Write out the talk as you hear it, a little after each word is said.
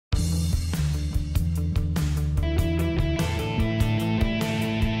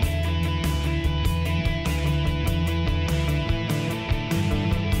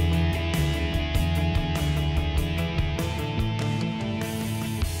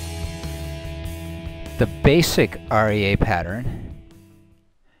The basic REA pattern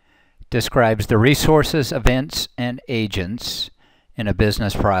describes the resources, events, and agents in a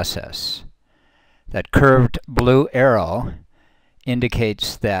business process. That curved blue arrow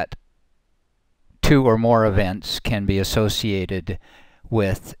indicates that two or more events can be associated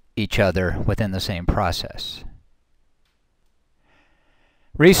with each other within the same process.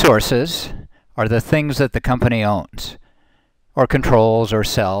 Resources are the things that the company owns, or controls, or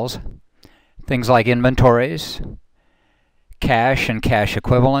sells. Things like inventories, cash and cash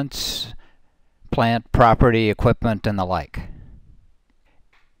equivalents, plant, property, equipment, and the like.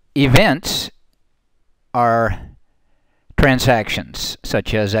 Events are transactions,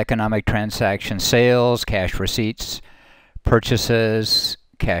 such as economic transactions, sales, cash receipts, purchases,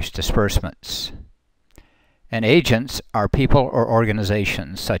 cash disbursements. And agents are people or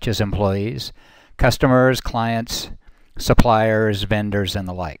organizations, such as employees, customers, clients, suppliers, vendors, and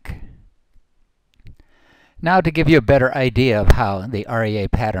the like. Now, to give you a better idea of how the REA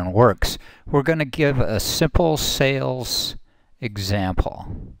pattern works, we're going to give a simple sales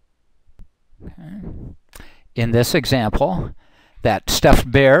example. Okay. In this example, that stuffed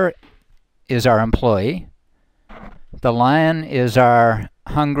bear is our employee. The lion is our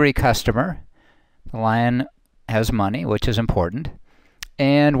hungry customer. The lion has money, which is important.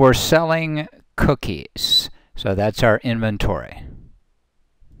 And we're selling cookies. So that's our inventory.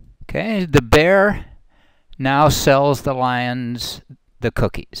 Okay, the bear now sells the lions the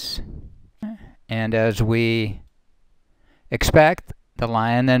cookies. And as we expect, the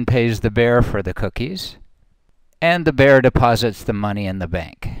lion then pays the bear for the cookies, and the bear deposits the money in the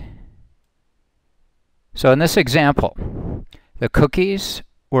bank. So in this example, the cookies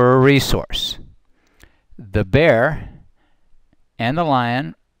were a resource. The bear and the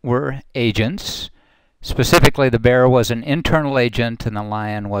lion were agents. Specifically, the bear was an internal agent and the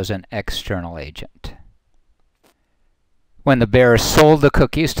lion was an external agent. When the bear sold the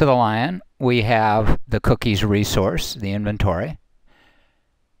cookies to the lion, we have the cookies resource, the inventory.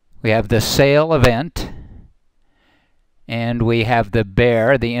 We have the sale event, and we have the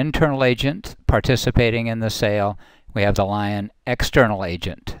bear, the internal agent, participating in the sale. We have the lion, external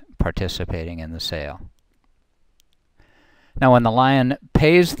agent, participating in the sale. Now, when the lion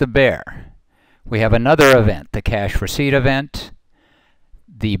pays the bear, we have another event, the cash receipt event.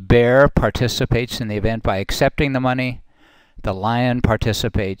 The bear participates in the event by accepting the money. The lion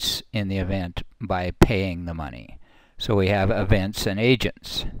participates in the event by paying the money. So we have events and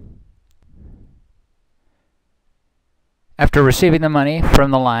agents. After receiving the money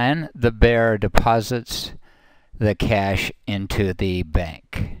from the lion, the bear deposits the cash into the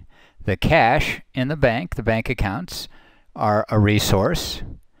bank. The cash in the bank accounts, are a resource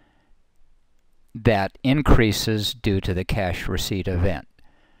that increases due to the cash receipt event.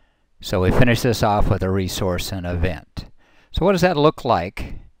 So we finish this off with a resource and event. So what does that look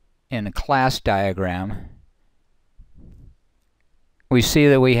like in a class diagram? We see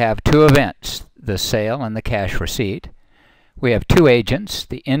that we have two events, the sale and the cash receipt. We have two agents,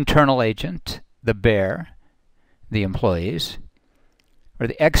 the internal agent, the bear, the employees, or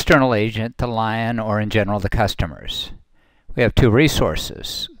the external agent, the lion, or in general, the customers. We have two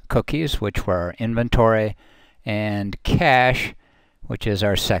resources, cookies, which were our inventory, and cash, which is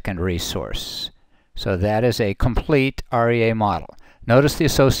our second resource. So that is a complete REA model. Notice the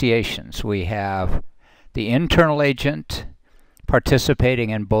associations. We have the internal agent participating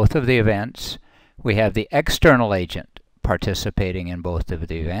in both of the events. We have the external agent participating in both of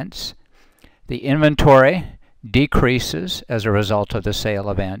the events. The inventory decreases as a result of the sale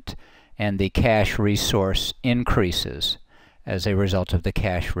event, and the cash resource increases as a result of the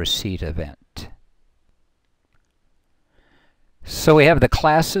cash receipt event. So we have the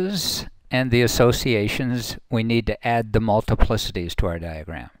classes and the associations. We need to add the multiplicities to our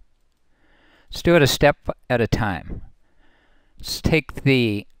diagram. Let's do it a step at a time. Let's take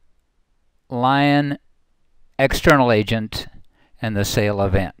the lion, external agent, and the sale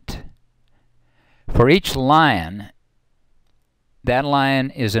event. For each lion, that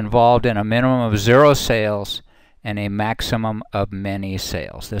lion is involved in a minimum of 0 sales and a maximum of many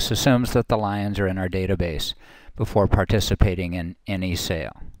sales. This assumes that the lions are in our database before participating in any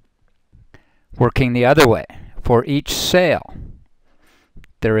sale. Working the other way, for each sale,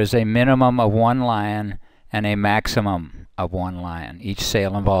 there is a minimum of 1 lion and a maximum of 1 lion. Each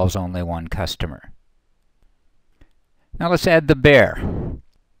sale involves only 1 customer. Now let's add the bear.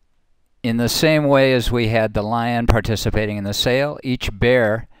 In the same way as we had the lion participating in the sale, each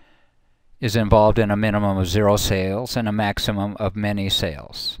bear is involved in a minimum of 0 sales and a maximum of many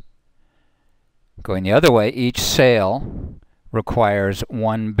sales. Going the other way, each sale requires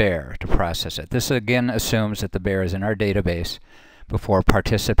one bear to process it. This again assumes that the bear is in our database before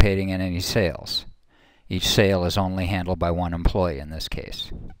participating in any sales. Each sale is only handled by one employee in this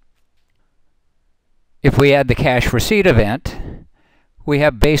case. If we add the cash receipt event, we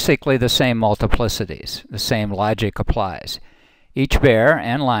have basically the same multiplicities. The same logic applies. Each bear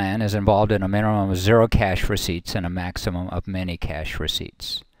and lion is involved in a minimum of 0 cash receipts and a maximum of many cash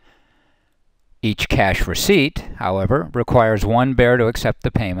receipts. Each cash receipt, however, requires one bear to accept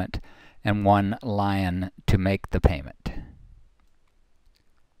the payment and one lion to make the payment.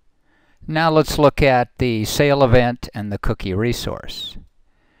 Now let's look at the sale event and the cookie resource.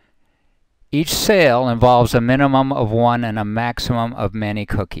 Each sale involves a minimum of one and a maximum of many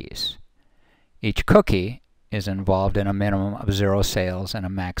cookies. Each cookie is involved in a minimum of 0 sales and a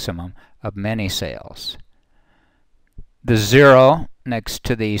maximum of many sales. The 0 next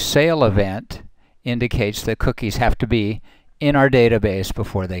to the sale event indicates that cookies have to be in our database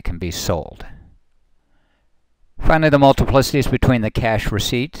before they can be sold. Finally, the multiplicities between the cash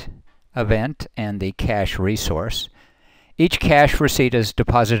receipt event and the cash resource. Each cash receipt is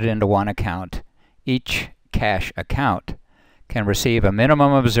deposited into one account. Each cash account can receive a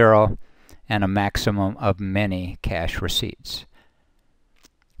minimum of 0 and a maximum of many cash receipts.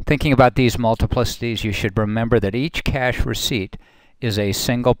 Thinking about these multiplicities, you should remember that each cash receipt is a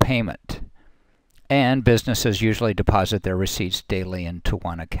single payment, and businesses usually deposit their receipts daily into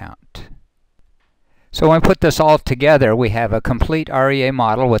one account. So when we put this all together, we have a complete REA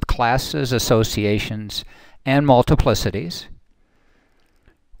model with classes, associations, and multiplicities.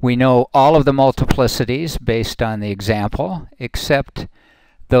 We know all of the multiplicities based on the example, except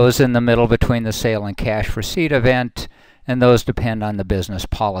those in the middle between the sale and cash receipt event, and those depend on the business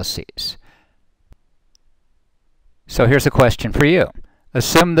policies. So here's a question for you.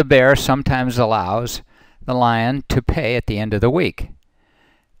 Assume the bear sometimes allows the lion to pay at the end of the week,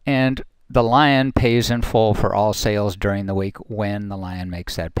 and the lion pays in full for all sales during the week when the lion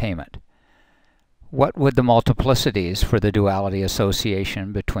makes that payment. What would the multiplicities for the duality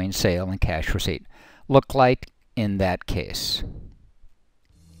association between sale and cash receipt look like in that case?